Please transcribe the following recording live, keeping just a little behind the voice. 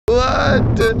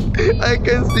What? I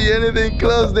can't see anything.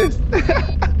 Close this.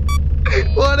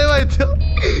 What am I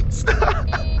doing? Stop.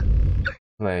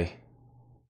 Play.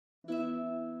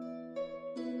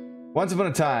 Once upon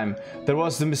a time, there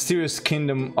was the mysterious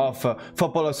kingdom of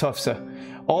Fopolosovsa.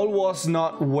 All was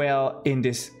not well in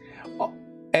this,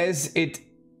 as it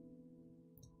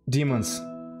demons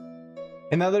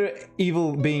and other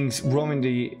evil beings roaming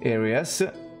the areas.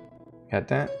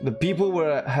 The people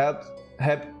were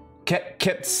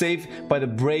kept safe by the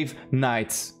brave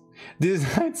knights.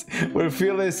 These knights were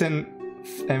fearless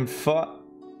and fought.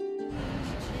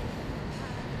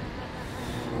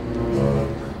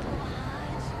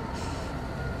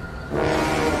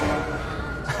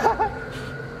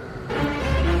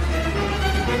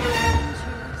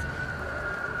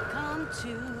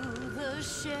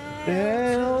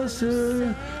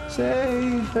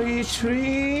 Safe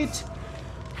retreat.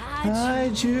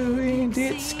 Hide you in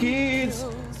its kids.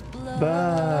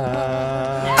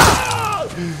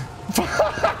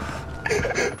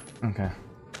 Okay.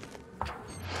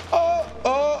 Oh.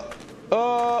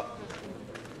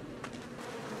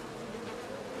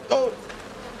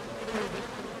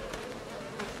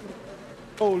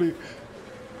 Holy.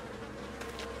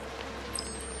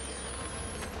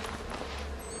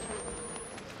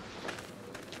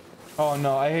 Oh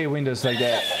no, I hate windows like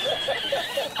that.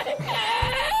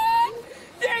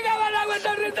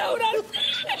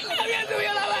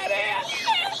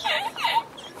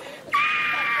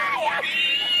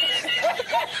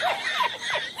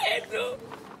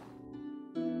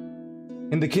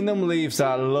 In the kingdom lives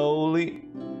a lowly.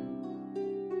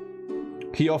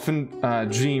 He often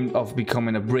dreamed of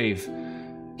becoming a brave.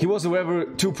 He was, however,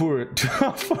 too poor to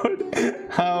afford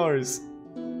hours.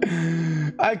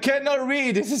 I cannot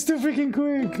read. This is too freaking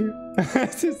quick.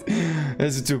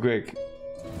 This is too quick.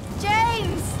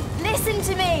 James, listen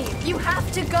to me. You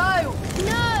have to go.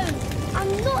 No,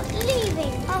 I'm not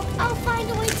leaving. I'll find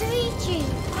a way to reach you.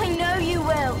 I know you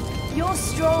will. You're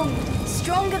strong,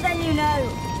 stronger than you know.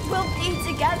 We'll be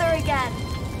together again.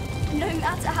 No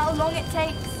matter how long it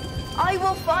takes, I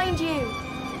will find you.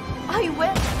 I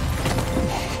will.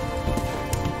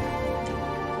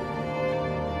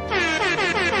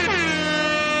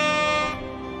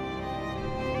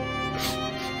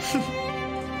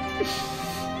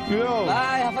 No.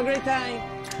 Bye, have a great time.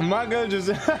 My girl just...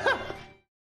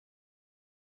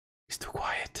 It's too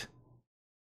quiet.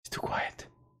 It's too quiet.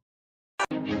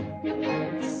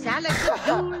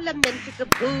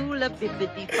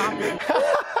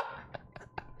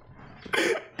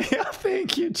 Yeah,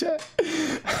 thank you, chat.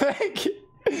 Thank you.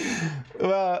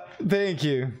 Well, thank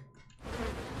you.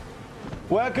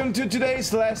 Welcome to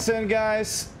today's lesson,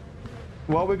 guys.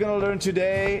 What we're gonna learn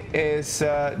today is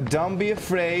don't be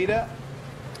afraid.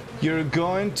 You're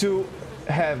going to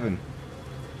heaven.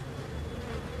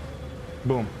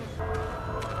 Boom.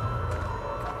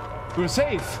 We're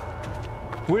safe.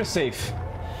 We're safe.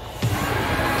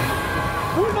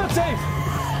 We're not safe.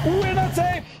 We're not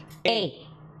safe. Hey,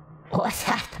 what's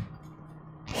up?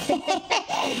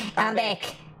 I'm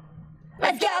back.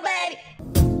 Let's go, baby.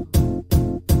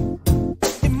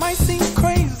 It might seem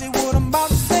crazy what I'm about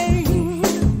to say.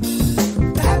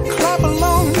 Clap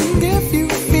along if you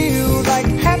feel like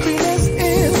happiness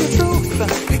is the truth.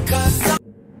 Because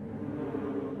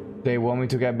they want me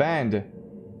to get banned.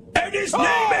 And his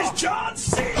name is John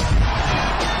C.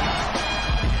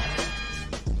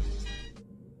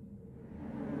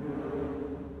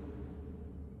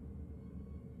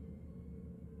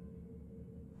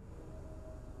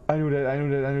 I knew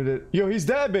that. Yo, he's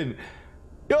dabbing.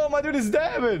 Yo, my dude is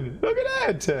dabbing. Look at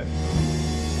that.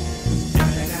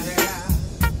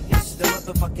 It's the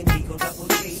motherfucking Eagle Double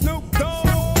G. Snoop Dogg.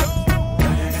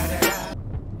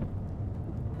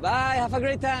 Bye, have a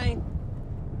great time.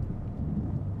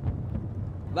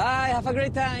 Bye, have a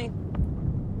great time.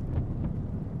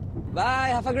 Bye,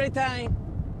 have a great time.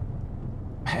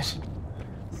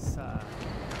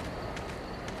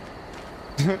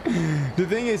 The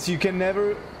thing is, you can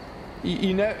never,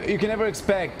 you can never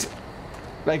expect,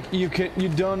 like you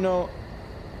don't know,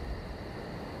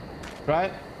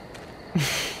 right?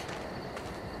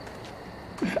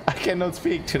 I cannot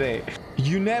speak today.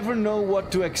 You never know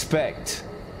what to expect.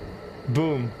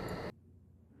 Boom.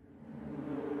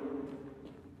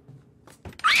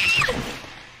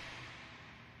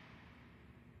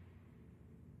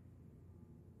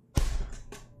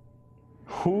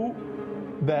 Who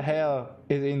the hell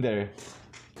is in there?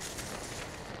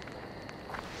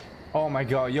 Oh my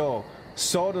god, yo.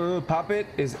 Saw the little puppet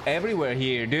is everywhere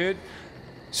here, dude.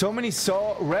 So many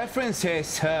Saw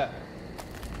references.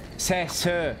 Says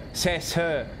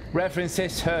her.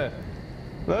 References her.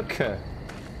 Look.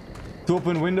 The To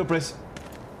open window, press...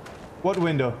 What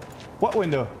window? What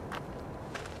window?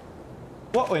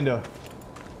 What window?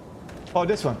 Oh,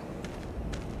 this one.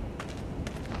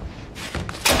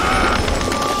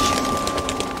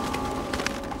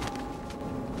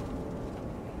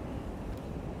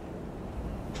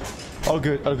 All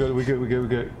good, all good, we're good, we're good, we're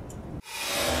good.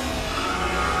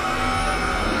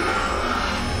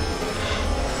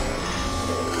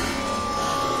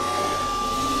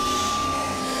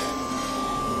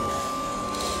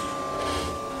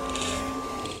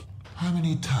 How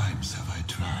many times have I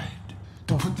tried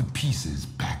to put the pieces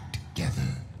back together?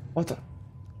 What the?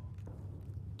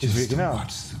 He's Just freaking to out.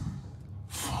 watch them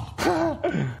fall apart.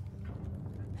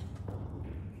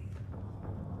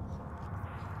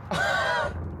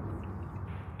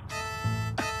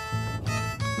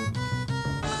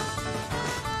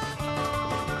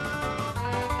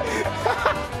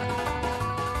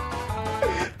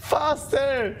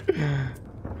 Faster!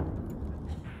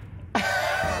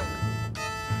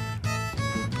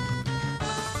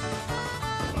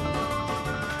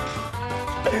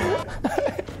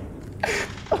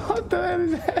 What the hell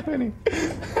is happening?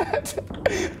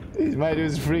 My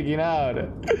dude's freaking out.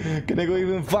 Can I go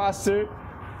even faster?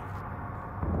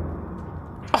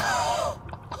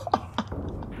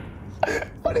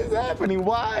 What is happening?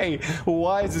 Why?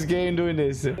 Why is this game doing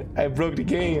this? I broke the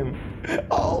game.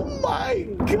 Oh my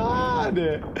god!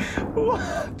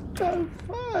 What the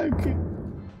fuck?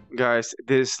 Guys,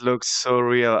 this looks so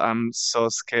real. I'm so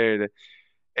scared.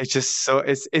 It's just so...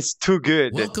 It's too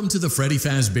good. Welcome to the Freddy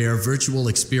Fazbear Virtual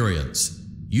Experience.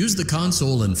 Use the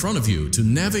console in front of you to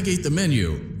navigate the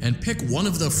menu and pick one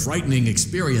of the frightening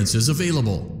experiences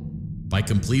available. By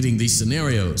completing these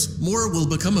scenarios, more will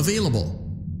become available.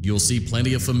 You'll see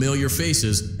plenty of familiar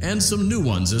faces and some new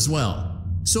ones as well.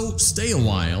 So stay a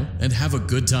while and have a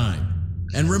good time.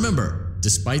 And remember,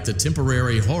 despite the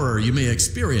temporary horror you may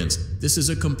experience, this is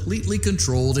a completely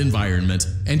controlled environment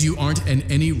and you aren't in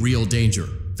any real danger.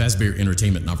 Fazbear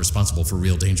Entertainment not responsible for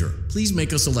real danger. Please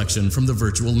make a selection from the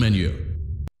virtual menu.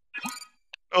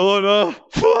 Oh no,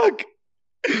 fuck!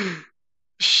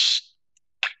 Shh.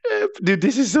 Dude,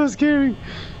 this is so scary.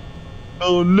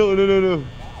 Oh no, no, no, no.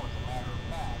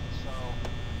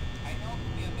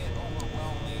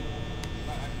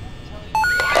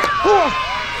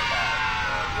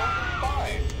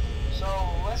 So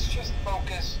let's just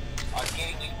focus on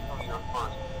getting you through your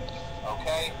first,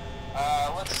 okay?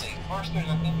 Let's see. First, there's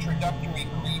an introductory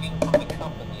greeting from the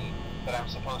company that I'm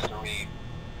supposed to read.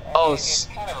 Oh, it's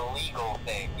kind of a legal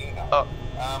thing, you know.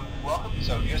 Welcome.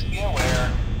 So just be aware,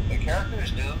 the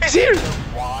characters do He's here.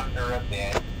 Wander a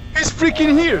bit. He's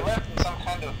freaking here. They're left in some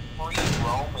kind of free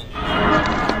roaming.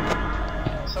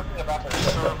 Something about their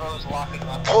servos locking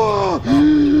up. Oh.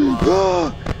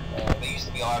 They used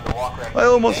to be allowed to walk around. I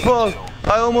almost fell.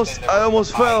 I almost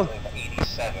fell.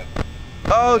 87.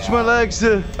 Ouch, my legs.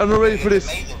 I'm not ready for this.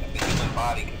 It's amazing that the human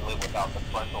body can live without the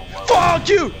frontal lobe. Fuck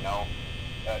you! You know?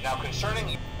 Now concerning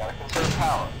you, gotta conserve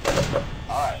power.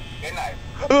 Alright, good night.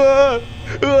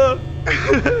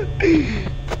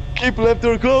 Keep left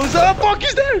door closed. Ah, fuck,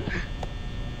 he's there!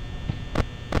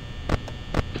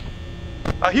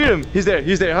 I hear him. He's there.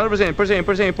 He's there. 100%. 100%.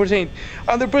 100%.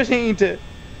 I'm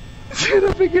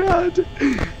freaking out.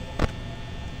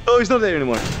 Oh, he's not there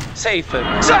anymore. Safe.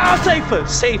 Safe.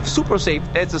 Safe. Super safe.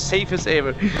 That's the safest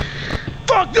ever.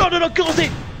 Fuck! No, no, no. Close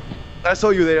it. I saw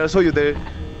you there. I saw you there.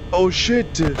 Oh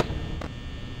shit.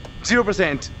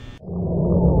 0%.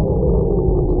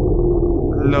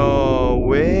 No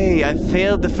way. I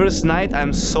failed the first night.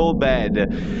 I'm so bad.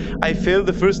 I failed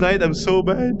the first night. I'm so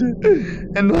bad.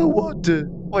 And now what?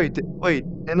 Wait.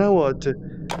 And now what?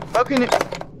 How can it...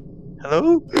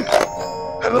 Hello?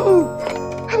 Hello?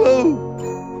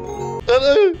 Hello?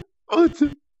 Hello? What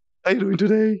are you doing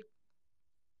today?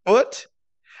 What?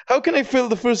 How can I fail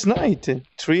the first night?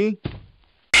 3.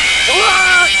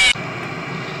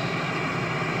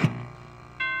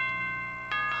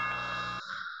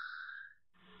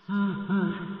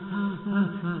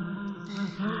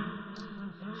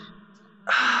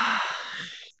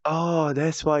 Oh,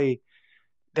 that's why.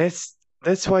 That's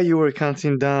why you were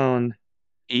counting down.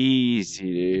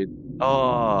 Easy, dude.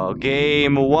 Oh,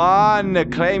 game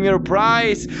 1. Claim your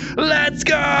prize. Let's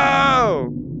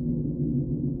go.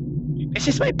 This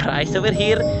is my prize over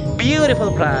here.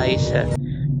 Beautiful prize.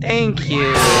 Thank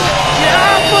you.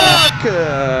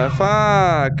 Yeah,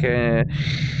 fuck.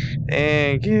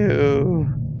 Thank you.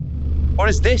 What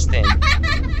is this thing?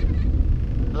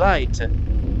 Light.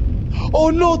 Oh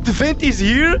no, the vent is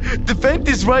here. The vent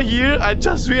is right here. I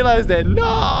just realized that.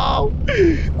 No,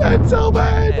 that's so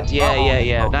bad.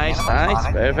 Yeah. Nice.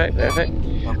 Perfect.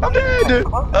 I'm dead!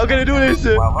 How can I do this?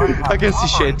 I can see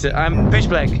shit. I'm pitch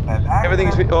black. Everything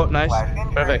is... Oh, nice.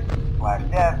 Perfect.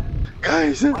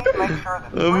 Guys,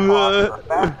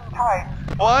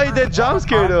 why that jump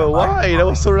scare though? Why? That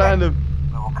was so random.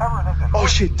 Oh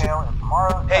shit.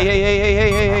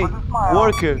 Hey.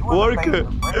 Worker.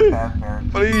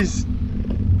 Please.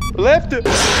 Left.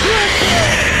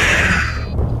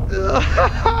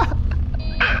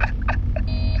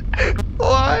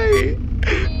 Why?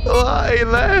 Why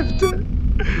left?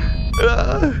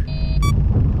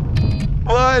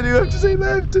 Why do you have to say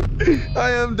left?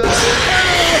 I am dying.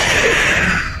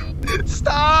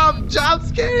 Stop! Jump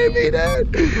scaring me,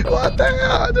 dude! What the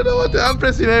hell? I don't know what I'm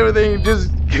pressing everything.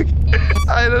 Just...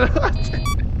 I don't know what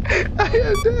I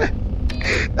am dead.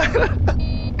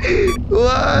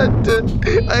 What?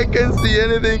 I can't see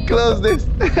anything. Close this.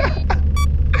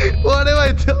 What am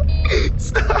I doing?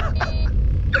 Stop!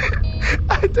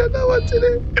 I don't know what to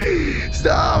do.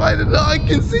 Stop! I don't know. I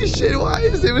can see shit. Why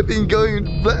is everything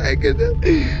going black?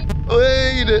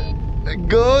 Wait.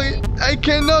 Going. I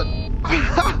cannot.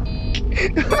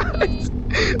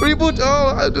 Reboot.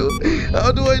 Oh, how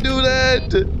do I do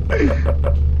that?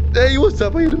 Hey, what's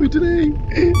up? How are you doing today?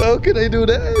 How can I do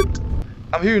that?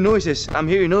 I'm hearing noises. I'm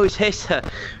hearing noises.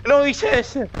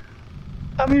 Noises.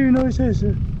 I'm hearing noises.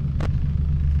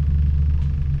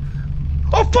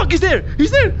 Oh fuck! He's there! He's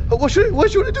there! What should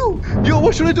I do? Yo,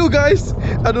 what should I do, guys?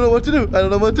 I don't know what to do.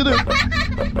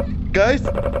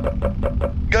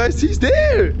 Guys, he's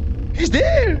there! He's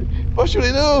there! What should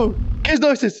I do? Guys,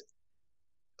 noises.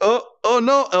 Oh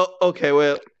no. Oh, okay,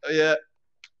 well, yeah.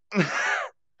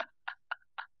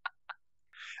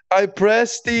 I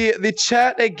pressed the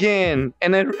chat again,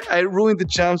 and I ruined the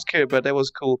jump scare, but that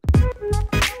was cool.